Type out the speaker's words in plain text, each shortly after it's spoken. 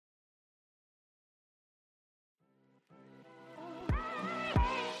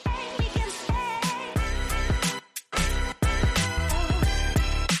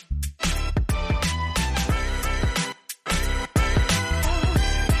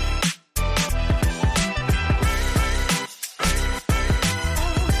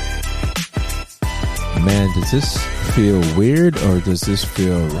man, does this feel weird or does this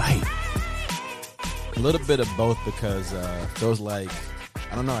feel right? A little bit of both because it feels like,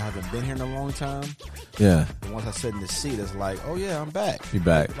 I don't know, I haven't been here in a long time. Yeah. And once I sit in the seat, it's like, oh yeah, I'm back. You're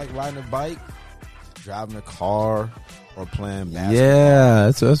back. Like riding a bike, driving a car, or playing basketball.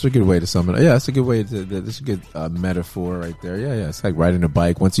 Yeah, that's a good way to sum it up. Yeah, that's a good way to, that's a good metaphor right there. Yeah. It's like riding a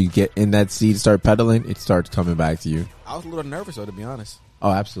bike. Once you get in that seat, start pedaling, it starts coming back to you. I was a little nervous though, to be honest. Oh,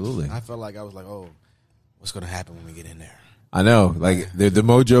 absolutely. I felt like I was like, oh, what's going to happen when we get in there? I know. Like, did the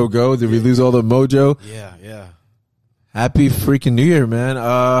mojo go? Did we lose all the mojo? Yeah. Happy freaking New Year, man.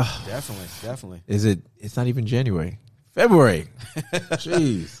 Definitely. It's not even January. February.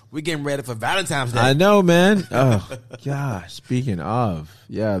 Jeez. We getting ready for Valentine's Day. I know, man. Oh, gosh. Speaking of,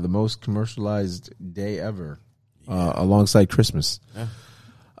 the most commercialized day ever, alongside Christmas. Yeah.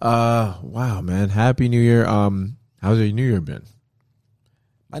 Wow, man. Happy New Year. How's your New Year been?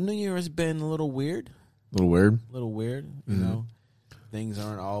 My New Year has been a little weird. A little weird? A little weird. You know, things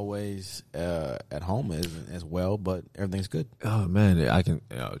aren't always at home as well, but everything's good. Oh, man. I can,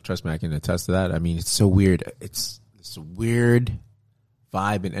 trust me, I can attest to that. I mean, it's so weird. It's a weird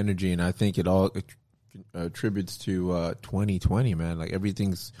vibe and energy, and I think it all attributes to 2020, man. Like,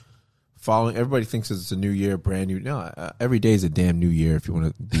 everything's following. Everybody thinks it's a new year, brand new. No, every day is a damn new year if you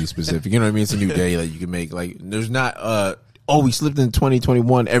want to be specific. You know what I mean? It's a new day that you can make. Like, there's not, we slipped in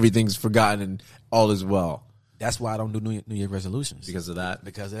 2021, everything's forgotten and all is well. That's why I don't do New Year resolutions. Because of that?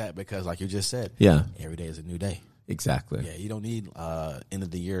 Because like you just said, every day is a new day. Exactly. Yeah, you don't need end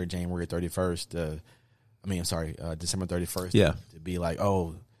of the year, January 31st. December 31st. Yeah. To be like,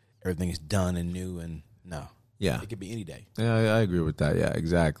 oh, everything's done and new, and no. Yeah. It could be any day. Yeah, I agree with that. Yeah,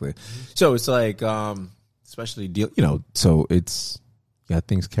 exactly. So it's like, especially so it's got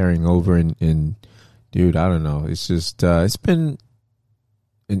things carrying over and dude, I don't know. It's just, it's been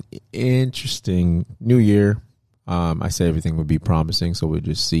an interesting New Year. I said everything would be promising, so we'll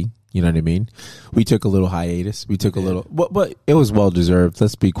just see. You know what I mean? We took a little hiatus. We took a little, but it was well deserved.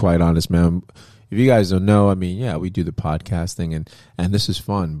 Let's be quite honest, man. If you guys don't know, I mean, we do the podcasting and this is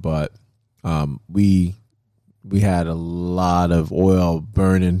fun, but we had a lot of oil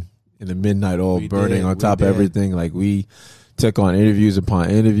burning in the midnight oil burning on top of everything. Like, we took on interviews upon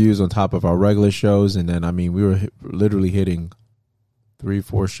interviews on top of our regular shows, and then we were literally hitting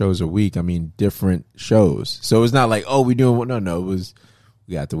 3-4 shows a week. I mean, different shows. So it was not like, we doing what? No. It was,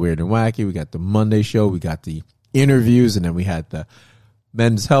 we got the Weird and Wacky, we got the Monday show, we got the interviews, and then we had the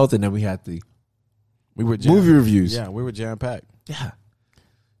Men's Health, and then we had the movie reviews. Yeah, we were jam packed. Yeah.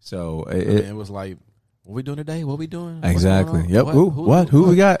 So it was like, what we doing today? What we doing? Exactly. Yep. Who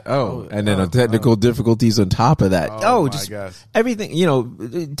we got? And then technical difficulties on top of that. Just everything.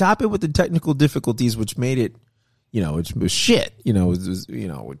 Top it with the technical difficulties, which made it. It was shit.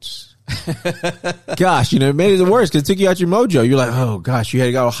 Gosh, it made it worse because it took you out your mojo. You're like, oh gosh, you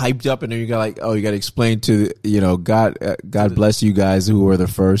had got all hyped up, and then you got like, you got to explain to God bless you guys who were the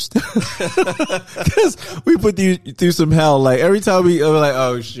first, because we put you through some hell. Like, every time we were like,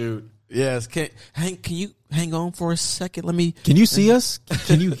 oh shoot. Yes. Can you hang on for a second? Can you see us?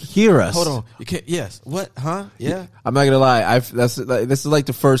 Can you hear us? Hold on. You can't. Yes. What? Huh? Yeah. I'm not gonna lie. This is like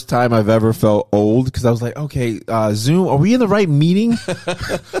the first time I've ever felt old, because I was like, okay, Zoom, are we in the right meeting?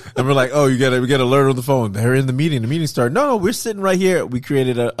 And we're like, we gotta learn on the phone. They're in the meeting. The meeting started. No, we're sitting right here. We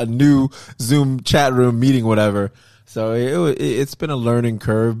created a new Zoom chat room meeting, whatever. So it's been a learning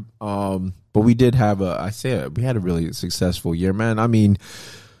curve. But we did have we had a really successful year, man. I mean.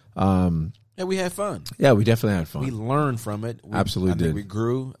 We had fun. Yeah, we definitely had fun. We learned from it. Absolutely I think we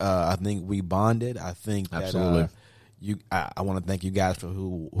grew. I think we bonded. I think that, absolutely. I want to thank you guys for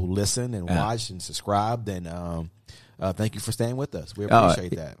who listened and watched and subscribed, and thank you for staying with us. We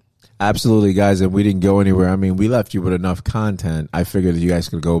appreciate that. Absolutely, guys. And we didn't go anywhere. I mean, we left you with enough content. I figured that you guys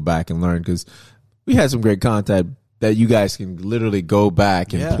could go back and learn, because we had some great content that you guys can literally go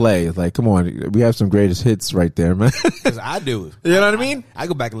back and play. Like, come on, we have some greatest hits right there, man. Because I do. You know what I mean? I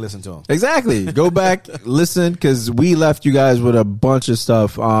go back and listen to them. Exactly. Go back, listen, because we left you guys with a bunch of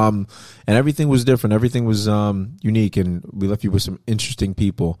stuff, and everything was different. Everything was unique, and we left you with some interesting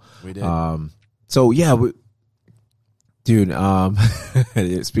people. We did. So yeah, dude.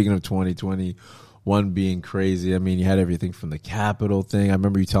 Speaking of 2020. One being crazy. I mean, you had everything from the Capitol thing. I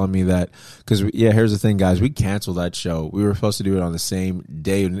remember you telling me that, because here's the thing, guys. We canceled that show. We were supposed to do it on the same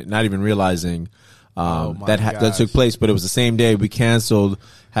day, not even realizing that took place. But it was the same day. We canceled.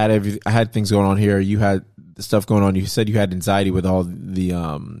 I had things going on here. You had the stuff going on. You said you had anxiety with all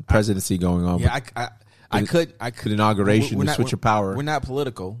the presidency going on. Yeah, I could. The inauguration, the switch of power. We're not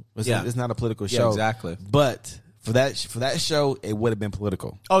political. It's not a political show. Exactly. But For that show, it would have been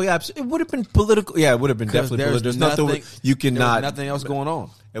political. Oh yeah, it would have been political. Yeah, it would have been definitely political. There's nothing you cannot. Nothing else going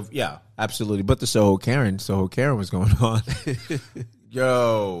on. Yeah, absolutely. But the Soho Karen was going on.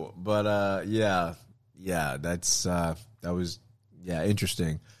 Yo, but yeah, that's that was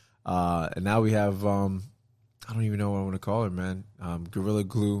interesting. And now we have I don't even know what I want to call her, man. Gorilla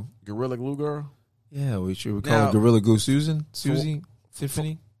Glue girl. Yeah, we call her Gorilla Glue Susie,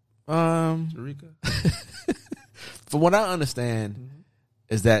 Tiffany, Tarika. From what I understand,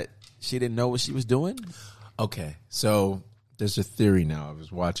 is that she didn't know what she was doing. Okay, so there's a theory now. I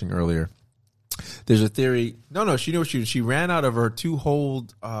was watching earlier. There's a theory. No, she knew what she ran out of her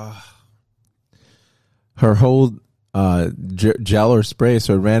gel or spray,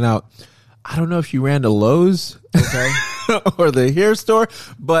 so it ran out. I don't know if she ran to Lowe's, okay, or the hair store,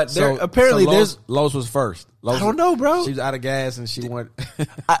 but apparently Lowe's was first. I don't know, bro. She was out of gas and she went.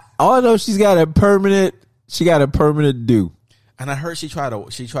 All I know, she's got a permanent. She got a permanent do. And I heard she tried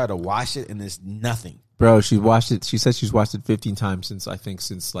to wash it and it's nothing. Bro, she washed it. She said she's washed it 15 times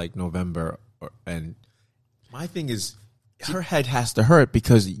since like November. And my thing is, her head has to hurt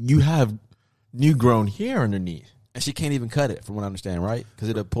because you have new grown hair underneath. And she can't even cut it, from what I understand, right? Because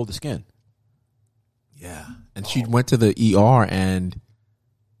it'll pull the skin. Yeah. And she went to the ER and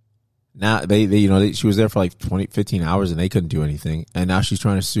now she was there for like 15 hours and they couldn't do anything. And now she's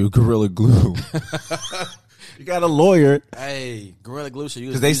trying to sue Gorilla Glue. You got a lawyer. Hey, Gorilla Glue should use,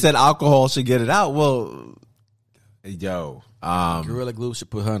 because they said alcohol should get it out. Well, yo, Gorilla Glue should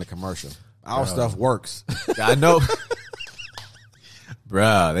put her in a commercial. Our stuff works. I know,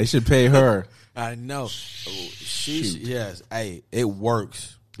 bruh. They should pay her. I know. Yes. Hey, it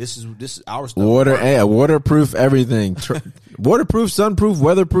works. This is our stuff. Waterproof everything. Waterproof, sunproof,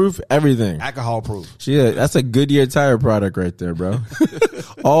 weatherproof, everything. Alcohol proof. That's a Goodyear tire product right there, bro.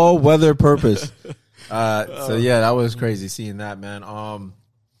 All weather purpose. So yeah, that was crazy seeing that, man.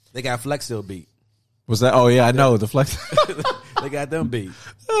 They got Flex Seal beat. Was that? Oh yeah, I know the Flex. They got them beat.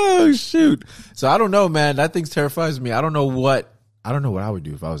 Oh shoot! So I don't know, man. That thing terrifies me. I don't know what I would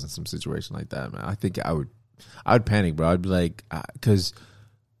do if I was in some situation like that, man. I think I would panic, bro. I'd be like, because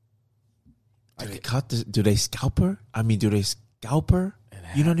do they scalp her? I mean, do they scalp her?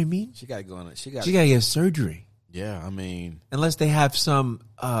 You know what I mean? She got to go on it. She got to get surgery. Yeah, I mean, unless they have some,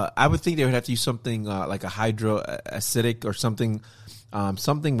 I would think they would have to use something like a hydroacidic or something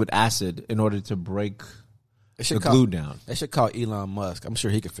with acid in order to break the glue down. They should call Elon Musk. I'm sure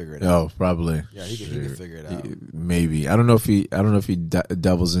he could figure it out. Oh, probably. Yeah, he could figure it out. Maybe. I don't know if he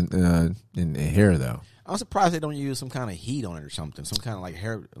doubles in hair though. I'm surprised they don't use some kind of heat on it or something. Some kind of like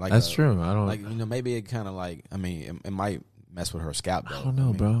hair. Like that's true. I don't maybe it kind of like. I mean, it might mess with her scalp though. I don't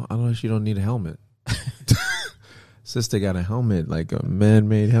know, bro. I don't know if she don't need a helmet. Sister got a helmet, like a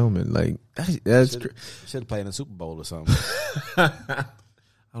man-made helmet. Like that's should have played in the Super Bowl or something. I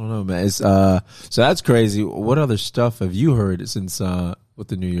don't know, man. It's so that's crazy. What other stuff have you heard since with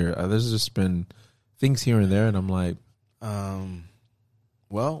the new year? There's just been things here and there, and I'm like,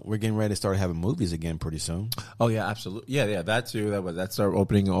 well, we're getting ready to start having movies again pretty soon. Oh yeah, absolutely. Yeah, that too. That's our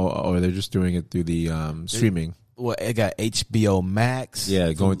opening, or they're just doing it through the streaming. Well, it got HBO Max.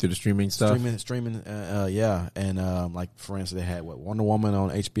 Yeah, going through the streaming stuff. Streaming. Yeah, and like for instance, they had Wonder Woman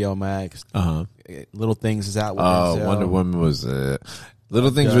on HBO Max. Little Things is out with Denzel. Wonder Woman was Little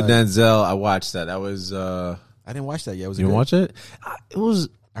Things with Denzel. I watched that. That was. I didn't watch that yet. You didn't watch it? It was.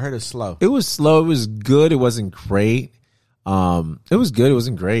 I heard it's slow. It was slow. It was good. It wasn't great. It was good. It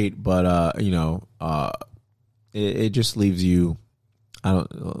wasn't great, but it just leaves you.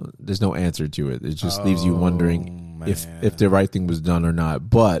 There's no answer to it. It just leaves you wondering if the right thing was done or not.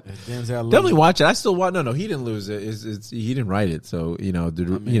 But definitely watch it. I still want. No, he didn't lose it. He didn't write it. So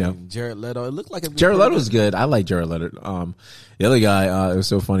Jared Leto. It looked like Jared Leto was good. I like Jared Leto. The other guy, it was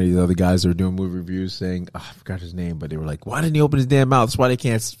so funny. The other guys were doing movie reviews saying, I forgot his name, but they were like, "Why didn't he open his damn mouth? That's why they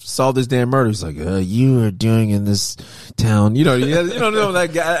can't solve this damn murder." He's like, "You are doing in this town." You don't know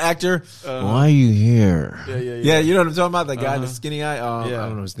that guy, actor. Why are you here? Yeah. You know what I'm talking about? That guy, the skinny guy. I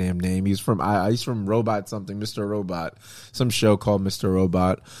don't know his damn name. He's from Robot something, Mr. Robot, some show called Mr.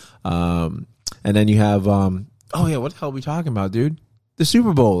 Robot. And then you have, what the hell are we talking about, dude? The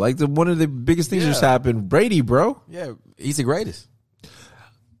Super Bowl, like one of the biggest things just happened. Brady, bro. Yeah, he's the greatest.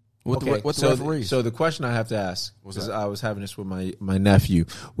 What's the referee? So the question I have to ask, because I was having this with my nephew,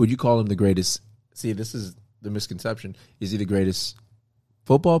 would you call him the greatest? See, this is the misconception. Is he the greatest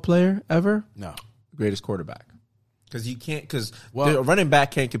football player ever? No. Greatest quarterback. Because you can't. Because a running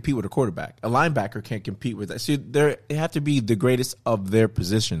back can't compete with a quarterback. A linebacker can't compete with that. See, they have to be the greatest of their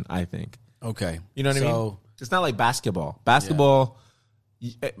position, I think. Okay, you know what I mean. It's not like basketball. Basketball,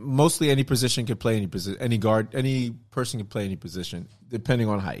 Mostly any position can play any position. Any guard, any person can play any position, depending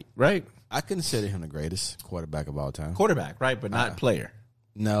on height, right? I consider him the greatest quarterback of all time. Quarterback, right, but not player.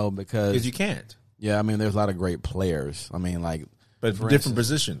 No, because you can't. Yeah, I mean, there's a lot of great players. I mean, like, but for different instance,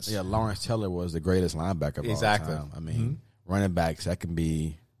 positions. Yeah, Lawrence Taylor was the greatest linebacker of all time. I mean, running backs, that can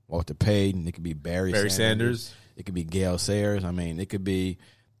be Walter Payton. It could be Barry Sanders. It could be Gale Sayers. I mean, it could be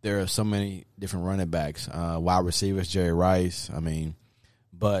 – there are so many different running backs. Wide receivers, Jerry Rice. I mean,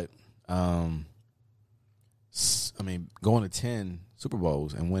 but, going to 10 Super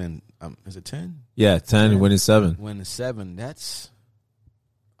Bowls and winning is it 10? Yeah, 10 and winning 7. Winning 7, that's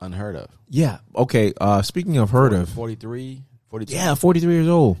unheard of. Yeah. Okay. Speaking of heard of. 43, 42. Yeah, 43 years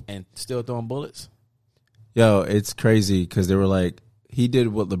old. And still throwing bullets? Yo, it's crazy because they were like, he did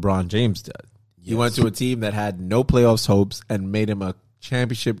what LeBron James did. Yes. He went to a team that had no playoffs hopes and made him a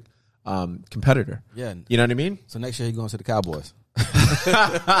championship competitor. Yeah. You know what I mean? So next year he's going to the Cowboys.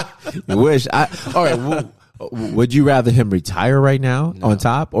 You wish. All right. Would you rather him retire right now on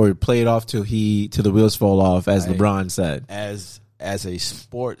top or play it off till the wheels fall off, as LeBron said? As a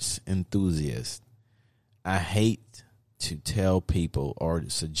sports enthusiast, I hate to tell people or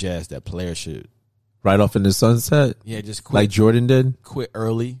suggest that players should right off in the sunset. Yeah, just quit. Like Jordan did. Quit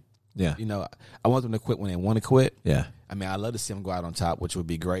early. Yeah. You know, I want them to quit when they want to quit. Yeah. I mean, I'd love to see them go out on top, which would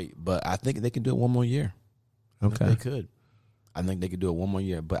be great, but I think they can do it one more year. Okay. They could. I think they could do it one more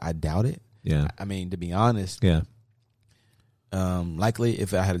year, but I doubt it. Yeah. I mean, to be honest, yeah. Likely,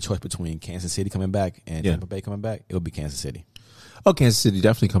 if I had a choice between Kansas City coming back and Tampa Bay coming back, it would be Kansas City. Oh, Kansas City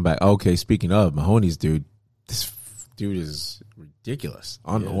definitely come back. Okay, speaking of Mahoney's dude, this dude is ridiculous.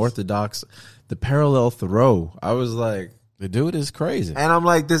 Unorthodox. The parallel throw. I was like, the dude is crazy. And I'm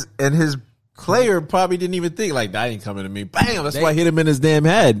like, this, and his player probably didn't even think, like, that ain't coming to me. Bam! That's why I hit him in his damn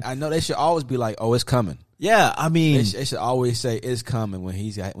head. I know they should always be like, oh, it's coming. Yeah, I mean, they should always say it's coming when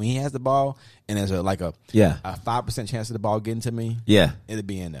he has the ball, and there's a 5% chance of the ball getting to me. Yeah, it'll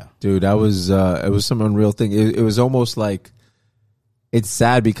be in there, dude. That was it was some unreal thing. It was almost like, it's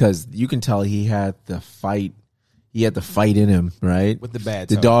sad because you can tell he had the fight. He had the fight in him, right? With the bad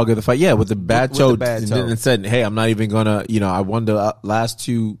toe. The dog of the fight, yeah, with the bad toe. And said, "Hey, I'm not even gonna. I won the last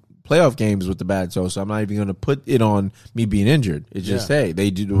 2 playoff games with the bad toe, so I'm not even gonna put it on me being injured. It's just, hey,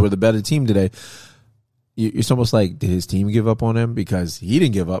 were the better team today." It's almost like, did his team give up on him? Because he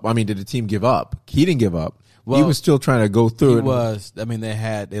didn't give up. I mean, did the team give up? He didn't give up. Well, he was still trying to go through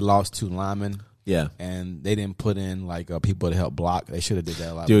it. They lost 2 linemen. Yeah. And they didn't put in people to help block. They should have did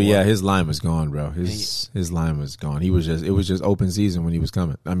that a lot more. Yeah, his line was gone, bro. His line was gone. It was just open season when he was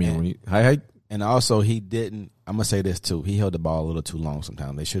coming. I mean, and also he didn't, I'm going to say this too, he held the ball a little too long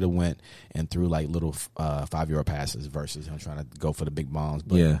sometimes. They should have went and threw little 5-yard passes versus him trying to go for the big bombs.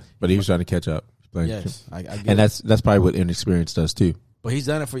 But he was trying to catch up. Yes, I get and that's probably what inexperience does too. But he's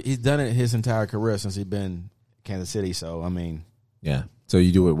done it his entire career since he's been Kansas City. So I mean, yeah. So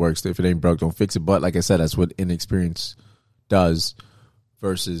you do what works. If it ain't broke, don't fix it. But like I said, that's what inexperience does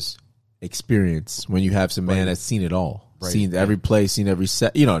versus experience. When you have some man that's seen it all, seen every play, seen every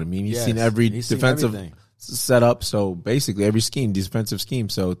set. You know what I mean? He's seen every defensive setup. So basically, every defensive scheme.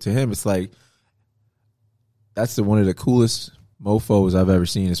 So to him, it's like that's one of the coolest mofos I've ever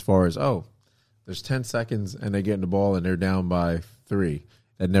seen. As far as there's 10 seconds and they're getting the ball and they're down by 3.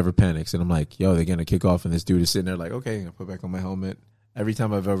 That never panics. And I'm like, yo, they're going to kick off. And this dude is sitting there like, okay, I'm going to put back on my helmet. Every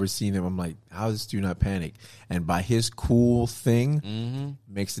time I've ever seen him, I'm like, how does this dude not panic? And by his cool thing,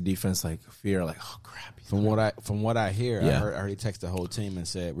 makes the defense fear, oh, crap. From what I hear, I heard he texted the whole team and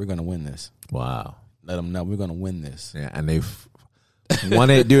said, we're going to win this. Wow. Let them know we're going to win this. Yeah, and they've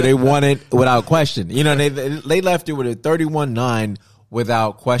won it, dude. They won it without question. They left it with a 31-9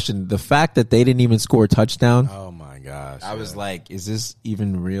 without question. The fact that they didn't even score a touchdown. Oh my gosh! I was like, is this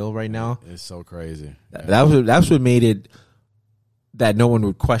even real right now? It's so crazy. That's what made it that no one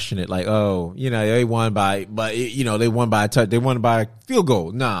would question it. Like, they won by, but they won by a touch. They won by a field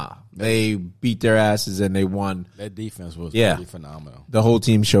goal. Nah, they beat their asses and they won. That defense was really phenomenal. The whole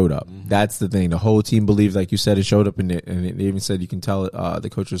team showed up. That's the thing. The whole team believed, like you said, it showed up in it, and they even said you can tell the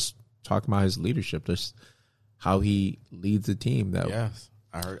coach was talking about his leadership. Just how he leads the team. Yes,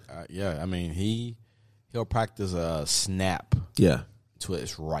 I heard. I mean, he'll practice a snap. Yeah, to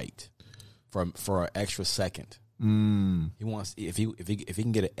his right for an extra second. He wants if he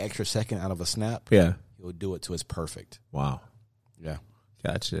can get an extra second out of a snap. Yeah, he'll do it to his perfect. Wow. Yeah,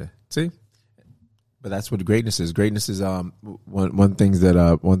 gotcha. See, but that's what greatness is. Greatness is one thing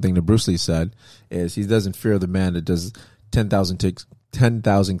that Bruce Lee said is he doesn't fear the man that does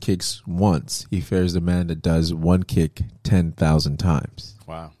 10,000 kicks once. He fears the man that does one kick 10,000 times.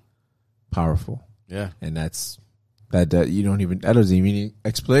 Wow. Powerful. Yeah. And that's That doesn't even need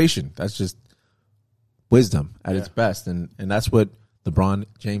explanation. That's just wisdom at its best, and that's what LeBron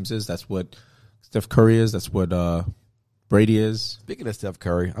James is. That's what Steph Curry is. That's what Brady is. Speaking of Steph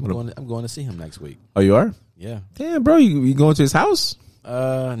Curry, I'm going to see him next week. Oh, you are? Yeah. Damn, bro, you going to his house?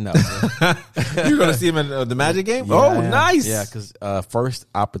 No. You're going to see him in the Magic game? Yeah, oh, nice. Yeah, because first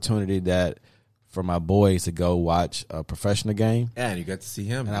opportunity that for my boys to go watch a professional game. Yeah, and you got to see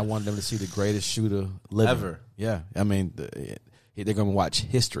him. And I wanted them to see the greatest shooter living. Ever. Yeah. I mean, they're going to watch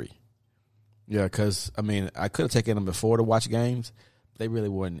history. Yeah, because, I mean, I could have taken them before to watch games. They really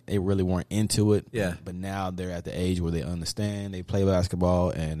weren't into it. Yeah. But now they're at the age where they understand. They play basketball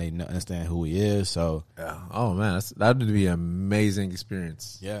and they understand who he is. So, oh man, that would be an amazing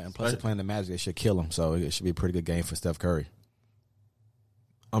experience. Yeah, and plus they're playing the Magic, they should kill him. So it should be a pretty good game for Steph Curry.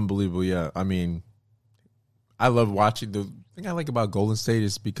 Unbelievable. Yeah, I mean, I love watching. The thing I like about Golden State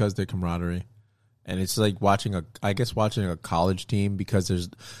is because their camaraderie, and it's like watching a college team because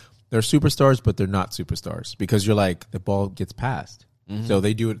they're superstars, but they're not superstars because you're like the ball gets passed. Mm-hmm. So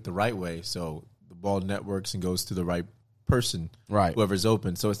they do it the right way. So the ball networks and goes to the right person, right? Whoever's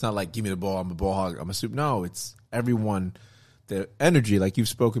open. So it's not like, give me the ball, I'm a ball hog, I'm a super. No, it's everyone. The energy, like you've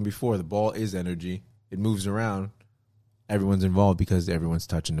spoken before, the ball is energy. It moves around. Everyone's involved because everyone's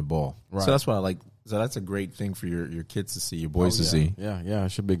touching the ball. Right. So that's what I like. So that's a great thing for your kids to see, your boys to see. Yeah.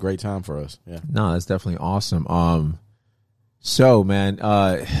 It should be a great time for us. Yeah. No, that's definitely awesome. So man,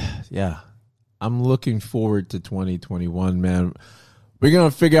 yeah, I'm looking forward to 2021, man. We're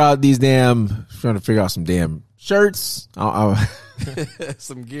gonna figure out some damn shirts,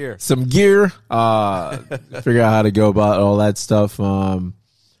 some gear, figure out how to go about all that stuff.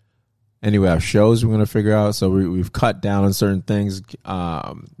 Anyway, our shows we're gonna figure out. So we've cut down on certain things.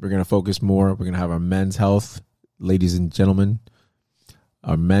 We're gonna focus more. We're gonna have our men's health, ladies and gentlemen.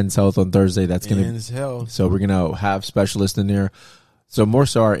 Our men's health on Thursday. That's men's health. So we're gonna have specialists in there. So more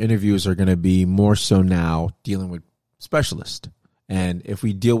so, our interviews are gonna be more so now dealing with specialists. And if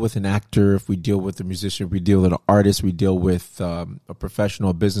we deal with an actor, if we deal with a musician, if we deal with an artist, we deal with a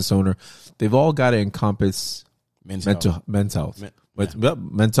professional business owner, they've all got to encompass men's health. Mental,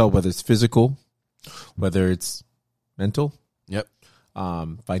 whether it's physical, whether it's mental,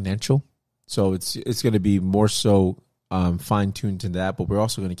 financial. So it's going to be more so fine tuned to that, but we're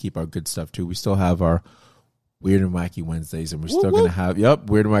also going to keep our good stuff too. We still have our Weird and Wacky Wednesdays, and we're still going to have,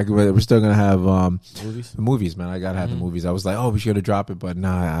 Weird and Wacky Wednesdays. We're still going to have movies, man. I got to have the movies. I was like, we should have dropped it, but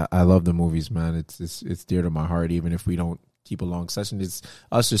nah, I love the movies, man. It's dear to my heart, even if we don't keep a long session. It's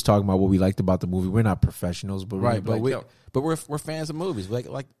us just talking about what we liked about the movie. We're not professionals, but we're fans of movies. We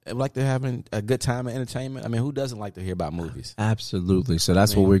like to have a good time of entertainment. I mean, who doesn't like to hear about movies? Absolutely. So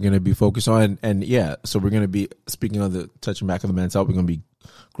that's what we're going to be focused on. And yeah, so we're going to be, speaking of the touching back on the men's health, we're going to be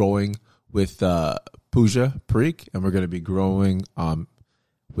growing with Pooja Parikh, and we're going to be growing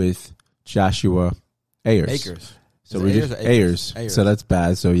with Joshua Ayers. So we're just Ayers. So that's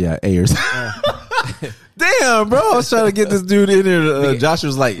bad. So yeah, Ayers. Damn, bro! I was trying to get this dude in here. Josh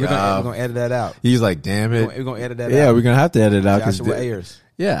was like, we're gonna edit that out. He's like, damn it, we're gonna edit that out. Yeah, we're gonna have to edit it out. Joshua Ayers.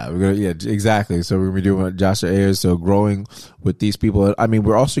 Yeah, exactly. So we're gonna be doing Joshua Ayers. So growing with these people. I mean,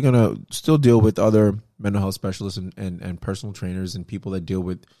 we're also gonna still deal with other mental health specialists and personal trainers and people that deal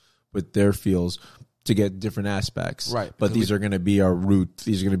with their fields to get different aspects. Right. But these are going to be our roots.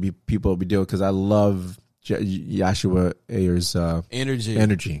 These are going to be people we deal with, because I love Joshua Ayers'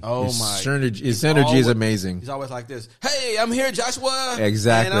 energy. Oh, his energy is amazing. He's always like this. Hey, I'm here, Joshua.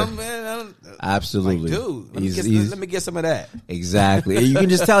 Exactly. I'm absolutely. Like, dude, let me get some of that. Exactly. You can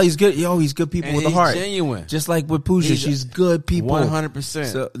just tell he's good. He's good people with a heart. Genuine. Just like with Pooja, she's good people.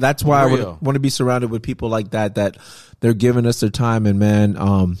 100%. So that's why I want to be surrounded with people like that they're giving us their time. And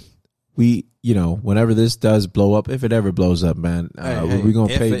man, we, whenever this does blow up, if it ever blows up, man, we're going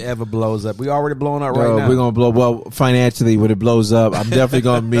to pay. If it ever blows up. We already blowing up right now. We're going to blow, well, financially, when it blows up, I'm definitely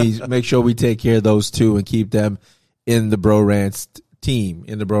going to make sure we take care of those two and keep them in the Bro Rants team,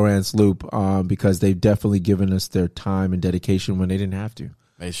 in the Bro Rants loop, because they've definitely given us their time and dedication when they didn't have to.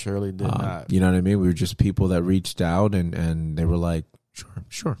 They surely did not. You know what I mean? We were just people that reached out and they were like,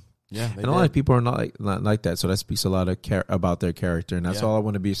 sure. Yeah, and a lot of people are not like that, so that speaks a lot of about their character, and that's all I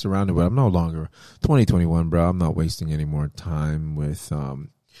want to be surrounded with. I'm no longer 2021, bro. I'm not wasting any more time with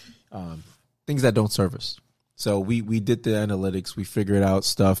things that don't serve us. So we did the analytics, we figured out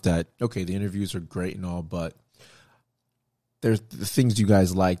stuff that the interviews are great and all, but there's the things you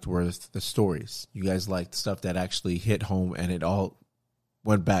guys liked were the stories. You guys liked stuff that actually hit home, and it all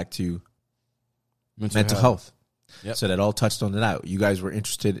went back to mental health. Yep. So that all touched on it out. You guys were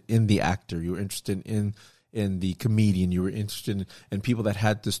interested in the actor. You were interested in the comedian. You were interested in people that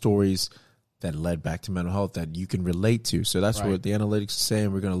had the stories that led back to mental health that you can relate to. So that's what the analytics is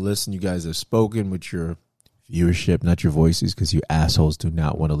saying. We're going to listen. You guys have spoken with your viewership, not your voices, because you assholes do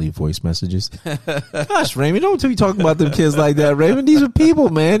not want to leave voice messages. Gosh, Raymond, don't be talking about them kids like that, Raymond. These are people,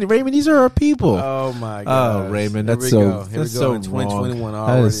 man. Raymond, these are our people. Oh my god. Oh, Raymond, that's so wrong.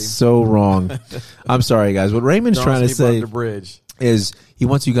 That is so wrong. I'm sorry, guys. What Raymond's trying to say is he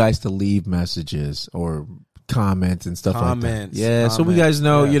wants you guys to leave messages or comments and stuff like that. Yeah, so we guys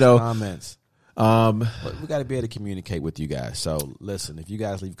know, comments. We got to be able to communicate with you guys. So listen, if you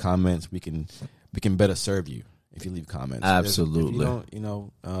guys leave comments, we can better serve you if you leave comments. Absolutely. If you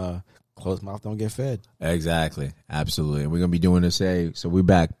don't, closed mouth don't get fed. Exactly. Absolutely. And we're going to be doing this. So we're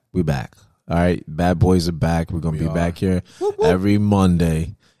back. We're back. All right. Bad Boys are back. We're going to be back here every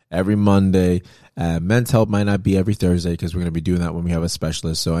Monday. Men's Health might not be every Thursday because we're going to be doing that when we have a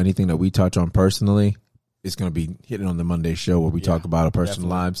specialist. So anything that we touch on personally is going to be hitting on the Monday show where we talk about our personal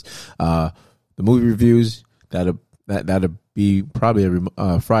lives. The movie reviews, that'll be probably every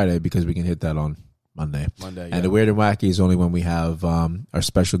Friday because we can hit that on Monday. And the Weird and Wacky is only when we have our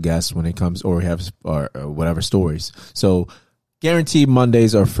special guests when it comes, or we have our whatever stories. So guaranteed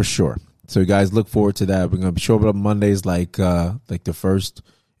Mondays are for sure. So you guys look forward to that. We're going to be showing up Mondays like the 1st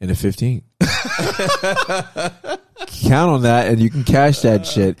and the 15th. Count on that, and you can cash that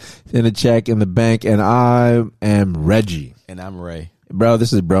shit in a check in the bank. And I am Reggie. And I'm Ray. Bro,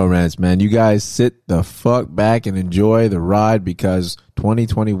 this is Bro Rants, man. You guys sit the fuck back and enjoy the ride because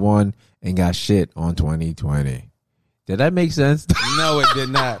 2021 ain't got shit on 2020. Did that make sense? No, it did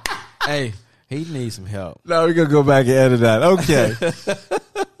not. Hey, he needs some help. No, we're going to go back and edit that. Okay.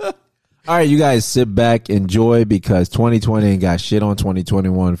 All right, you guys sit back, enjoy because 2020 ain't got shit on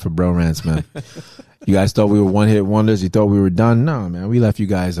 2021 for Bro Rants, man. You guys thought we were one-hit wonders? You thought we were done? No, man. We left you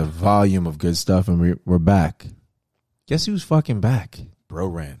guys a volume of good stuff, and we're back. Guess who's fucking back? Bro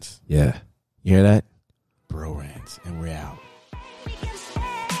Rants. Yeah. You hear that? Bro Rants. And we're out.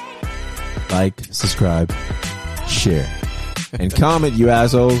 Like, subscribe, share, and comment, you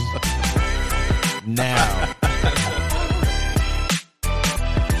assholes. Now.